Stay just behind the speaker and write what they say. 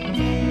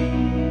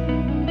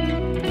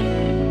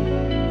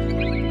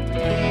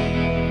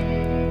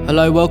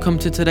Hello, welcome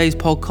to today's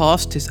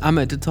podcast. It's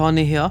Amit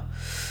Datani here.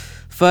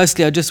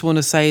 Firstly, I just want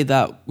to say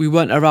that we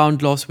weren't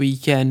around last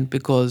weekend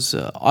because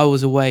I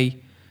was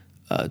away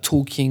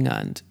talking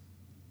and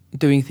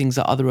doing things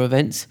at other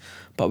events.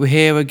 But we're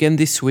here again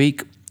this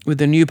week with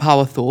a new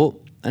power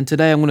thought. And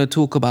today I'm going to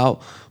talk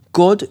about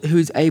God who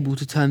is able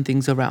to turn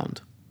things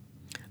around.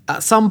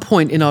 At some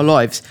point in our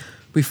lives,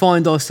 we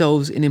find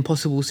ourselves in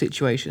impossible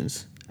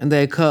situations, and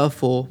they occur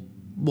for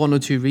one or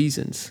two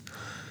reasons.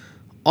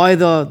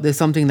 Either there's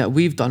something that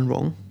we've done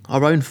wrong,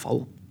 our own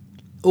fault,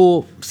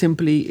 or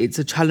simply it's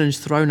a challenge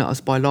thrown at us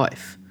by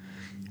life.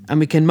 And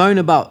we can moan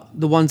about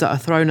the ones that are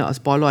thrown at us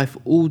by life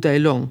all day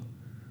long,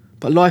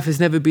 but life has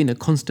never been a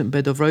constant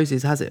bed of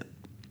roses, has it?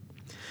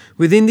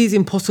 Within these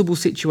impossible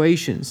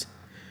situations,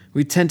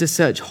 we tend to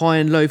search high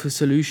and low for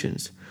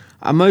solutions,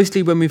 and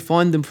mostly when we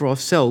find them for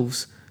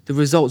ourselves, the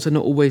results are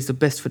not always the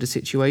best for the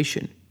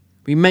situation.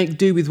 We make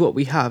do with what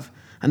we have,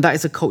 and that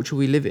is a culture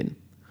we live in.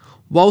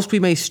 Whilst we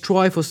may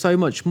strive for so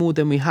much more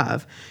than we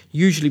have,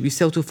 usually we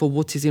settle for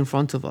what is in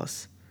front of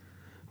us.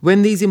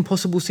 When these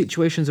impossible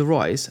situations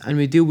arise and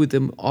we deal with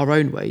them our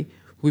own way,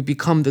 we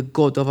become the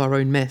god of our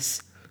own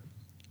mess.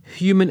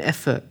 Human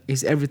effort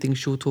is everything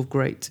short of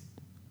great.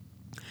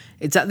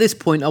 It's at this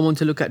point I want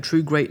to look at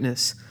true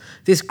greatness.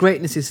 This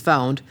greatness is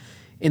found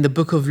in the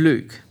book of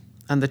Luke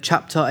and the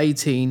chapter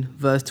 18,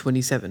 verse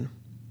 27.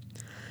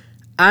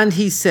 And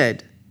he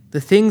said,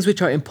 "The things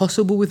which are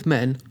impossible with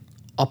men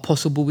are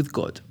possible with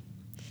God."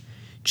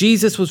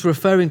 Jesus was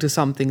referring to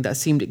something that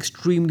seemed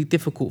extremely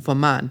difficult for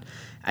man,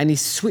 and he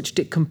switched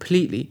it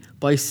completely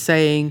by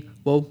saying,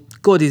 well,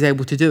 God is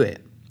able to do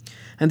it.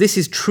 And this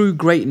is true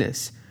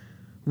greatness.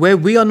 Where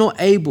we are not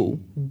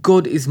able,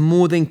 God is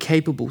more than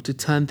capable to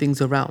turn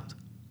things around.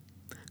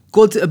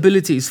 God's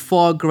ability is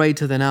far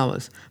greater than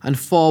ours and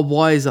far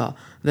wiser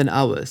than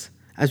ours,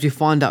 as we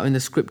find out in the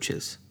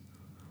scriptures.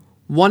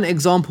 One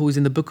example is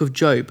in the book of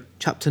Job,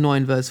 chapter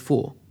 9, verse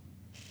 4.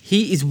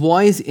 He is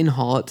wise in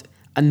heart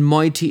and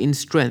mighty in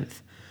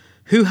strength.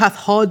 Who hath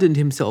hardened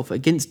himself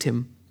against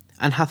him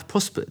and hath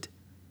prospered?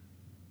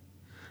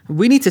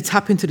 We need to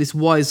tap into this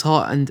wise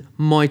heart and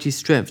mighty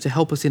strength to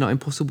help us in our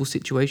impossible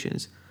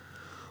situations.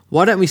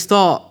 Why don't we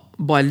start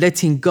by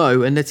letting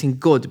go and letting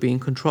God be in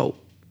control?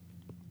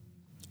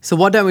 So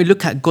why don't we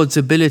look at God's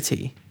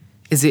ability?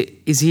 Is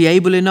he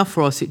able enough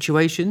for our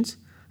situations?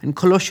 And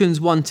Colossians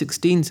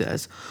 1:16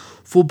 says,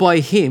 "For by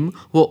him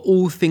were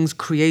all things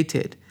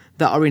created,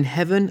 that are in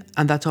heaven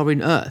and that are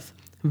in earth,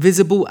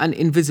 visible and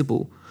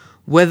invisible,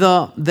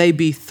 whether they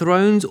be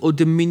thrones or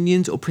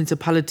dominions or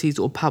principalities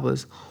or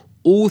powers,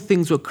 all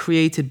things were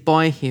created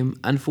by him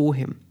and for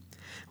him."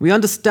 We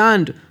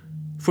understand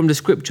from the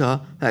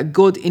scripture that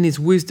God in his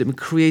wisdom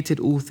created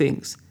all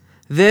things.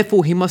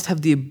 Therefore, he must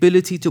have the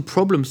ability to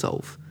problem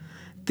solve.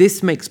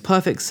 This makes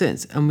perfect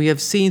sense, and we have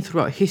seen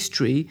throughout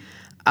history,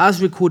 as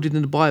recorded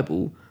in the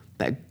Bible,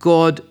 that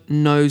God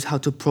knows how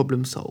to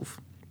problem solve.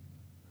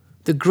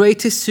 The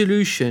greatest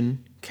solution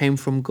came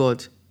from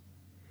God.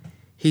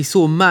 He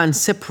saw man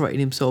separating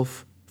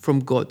himself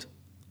from God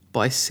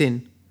by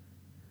sin.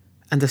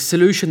 And the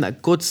solution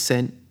that God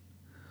sent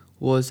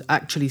was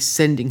actually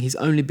sending his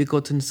only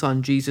begotten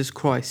Son, Jesus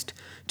Christ,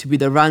 to be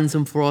the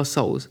ransom for our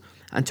souls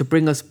and to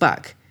bring us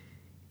back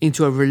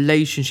into a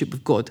relationship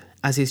with God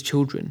as his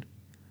children.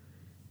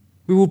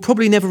 We will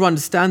probably never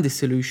understand this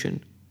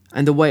solution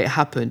and the way it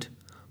happened,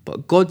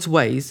 but God's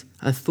ways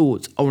and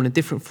thoughts are on a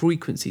different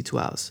frequency to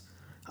ours.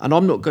 And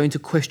I'm not going to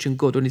question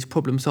God on his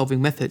problem-solving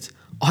methods.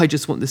 I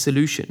just want the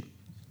solution.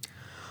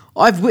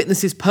 I've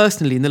witnessed this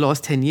personally in the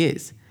last 10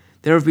 years.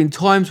 There have been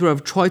times where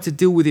I've tried to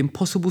deal with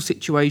impossible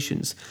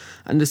situations,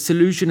 and the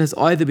solution has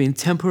either been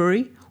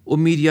temporary or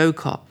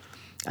mediocre.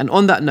 And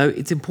on that note,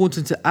 it's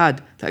important to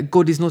add that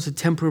God is not a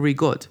temporary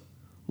God.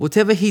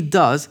 Whatever he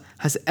does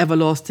has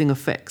everlasting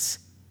effects.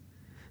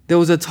 There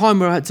was a time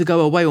where I had to go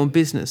away on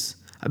business,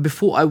 and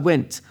before I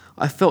went,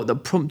 I felt the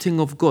prompting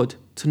of God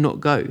to not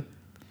go.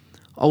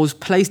 I was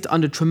placed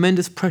under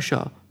tremendous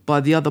pressure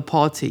by the other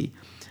party,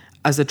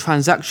 as the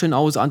transaction I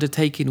was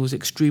undertaking was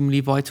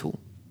extremely vital.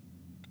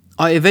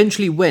 I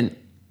eventually went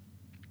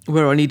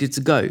where I needed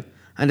to go,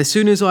 and as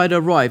soon as I had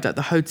arrived at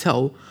the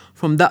hotel,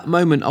 from that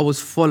moment I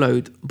was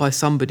followed by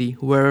somebody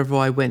wherever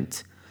I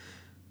went.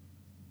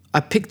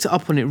 I picked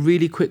up on it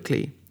really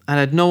quickly and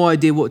had no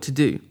idea what to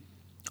do.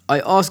 I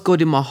asked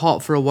God in my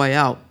heart for a way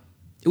out.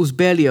 It was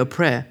barely a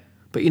prayer,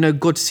 but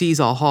God sees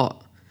our heart.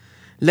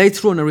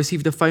 Later on, I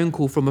received a phone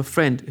call from a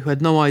friend who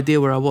had no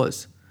idea where I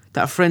was.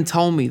 That friend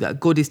told me that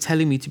God is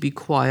telling me to be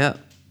quiet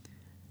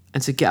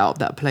and to get out of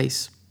that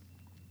place.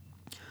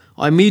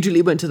 I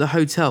immediately went to the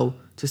hotel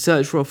to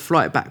search for a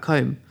flight back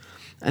home,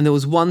 and there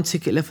was one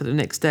ticket left for the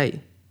next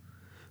day.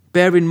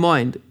 Bear in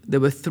mind, there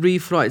were 3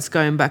 flights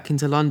going back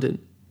into London.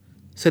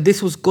 So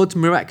this was God's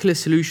miraculous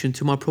solution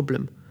to my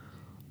problem.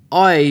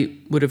 I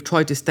would have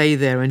tried to stay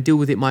there and deal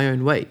with it my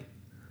own way,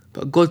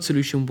 but God's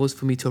solution was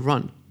for me to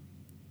run.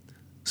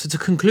 So to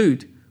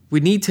conclude, we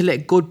need to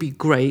let God be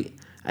great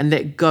and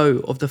let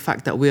go of the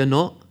fact that we are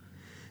not.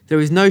 There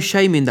is no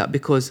shame in that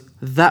because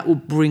that will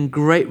bring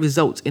great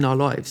results in our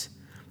lives.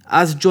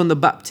 As John the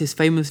Baptist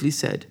famously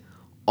said,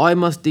 I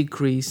must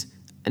decrease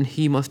and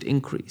he must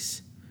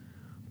increase.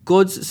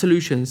 God's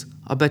solutions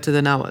are better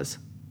than ours.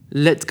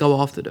 Let's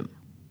go after them.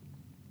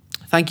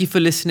 Thank you for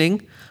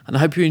listening, and I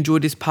hope you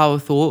enjoyed this power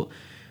thought.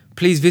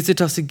 Please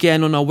visit us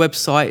again on our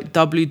website,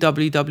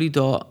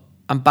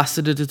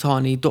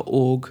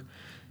 www.ambassadordatani.org.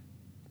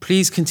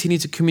 Please continue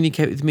to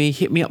communicate with me.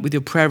 Hit me up with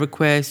your prayer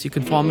requests. You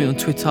can find me on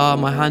Twitter.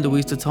 My handle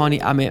is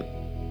Datani Amit.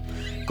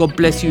 God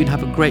bless you and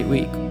have a great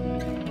week.